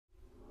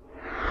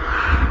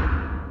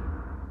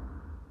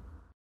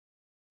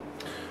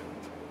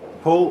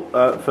Paul,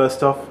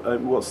 first off,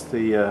 what's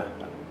the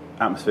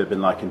atmosphere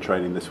been like in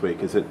training this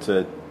week? Is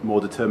it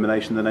more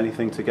determination than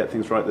anything to get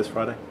things right this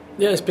Friday?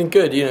 Yeah, it's been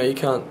good. You know, you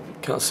can't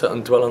sit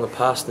and dwell on the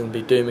past and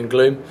be doom and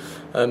gloom.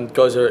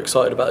 Guys are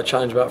excited about the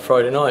challenge about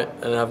Friday night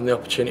and having the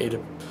opportunity to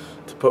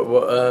put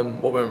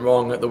what went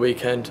wrong at the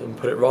weekend and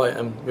put it right.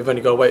 And we've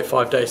only got to wait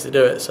 5 days to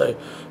do it, so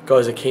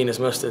guys are keen as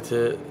mustard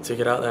to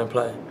get out there and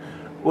play.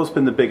 What's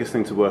been the biggest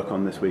thing to work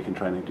on this week in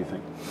training, do you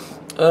think?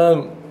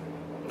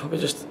 Probably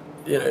just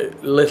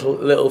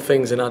little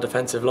things in our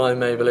defensive line,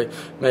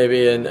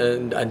 maybe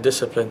and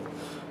discipline.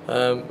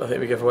 I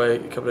think we gave away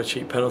a couple of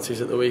cheap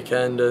penalties at the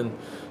weekend, and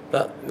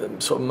that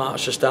sort of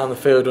marched us down the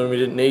field when we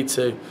didn't need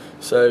to.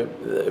 So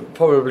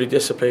probably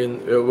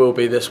discipline it will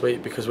be this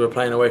week, because we're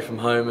playing away from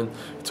home, and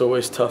it's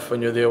always tough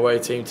when you're the away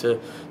team to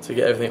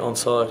get everything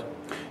onside.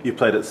 You've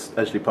played at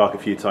Edgeley Park a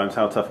few times.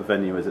 How tough a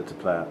venue is it to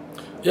play at?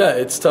 Yeah,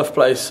 it's a tough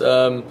place.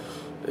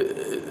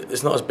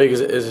 It's not as big as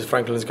it is as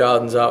Franklin's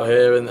Gardens out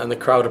here, and the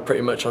crowd are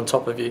pretty much on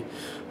top of you.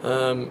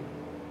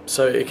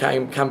 So it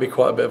can be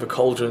quite a bit of a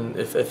cauldron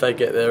if they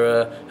get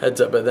their heads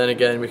up. But then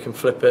again, we can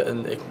flip it,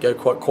 and it can go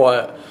quite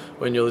quiet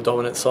when you're the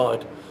dominant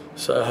side.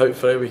 So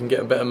hopefully we can get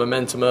a bit of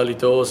momentum early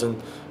doors,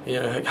 and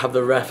have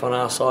the ref on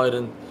our side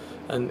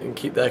and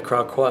keep their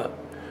crowd quiet.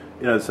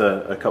 There's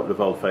a couple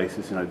of old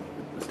faces.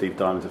 Steve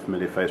Diamond's a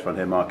familiar face around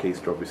here. Mark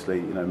Easter,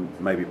 obviously,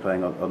 maybe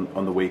playing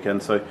on the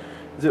weekend. So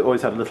has it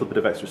always had a little bit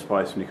of extra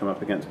spice when you come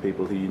up against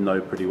people who you know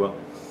pretty well?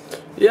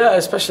 Yeah,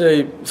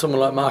 especially someone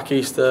like Mark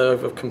Easter.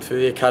 I've come through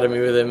the academy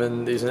with him,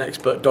 and he's an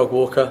expert dog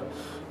walker.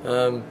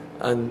 And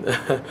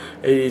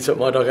he took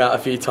my dog out a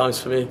few times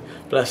for me,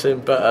 bless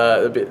him.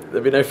 But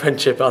there'll be no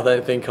friendship, I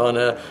don't think,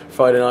 on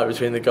Friday night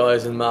between the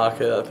guys and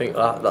Mark. I think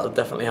that'll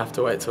definitely have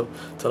to wait till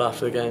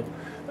after the game.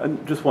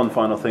 And just one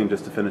final thing,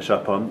 just to finish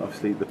up on.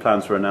 Obviously, the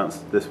plans were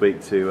announced this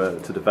week to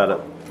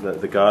develop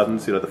the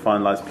gardens. The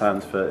finalised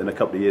plans for in a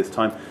couple of years'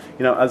 time.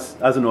 As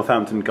a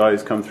Northampton guy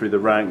who's come through the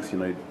ranks,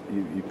 you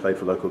played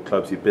for local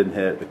clubs. You've been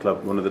here at the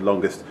club, one of the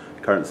longest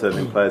current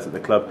serving players at the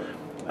club.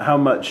 How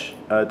much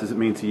does it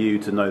mean to you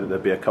to know that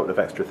there'll be a couple of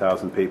extra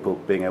thousand people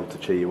being able to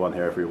cheer you on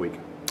here every week?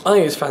 I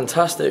think it's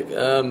fantastic.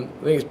 I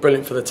think it's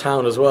brilliant for the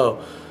town as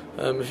well.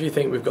 If you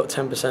think we've got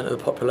 10% of the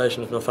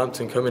population of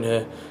Northampton coming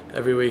here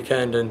every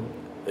weekend, and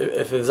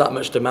if there's that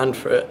much demand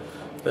for it,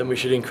 then we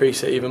should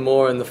increase it even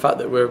more. And the fact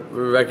that we're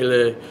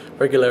regular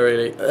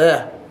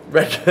Heineken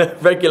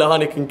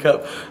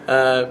Cup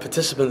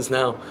participants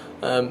now,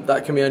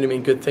 that can only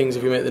mean good things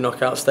if we make the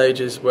knockout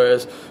stages.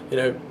 Whereas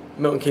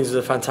Milton Keynes was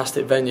a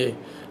fantastic venue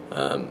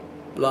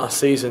last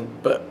season,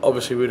 but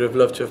obviously we'd have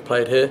loved to have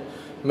played here.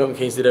 Milton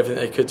Keynes did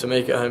everything they could to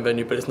make it a home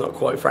venue, but it's not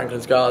quite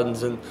Franklin's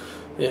Gardens, and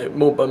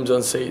more bums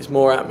on seats,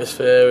 more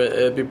atmosphere.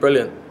 It'd be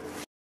brilliant.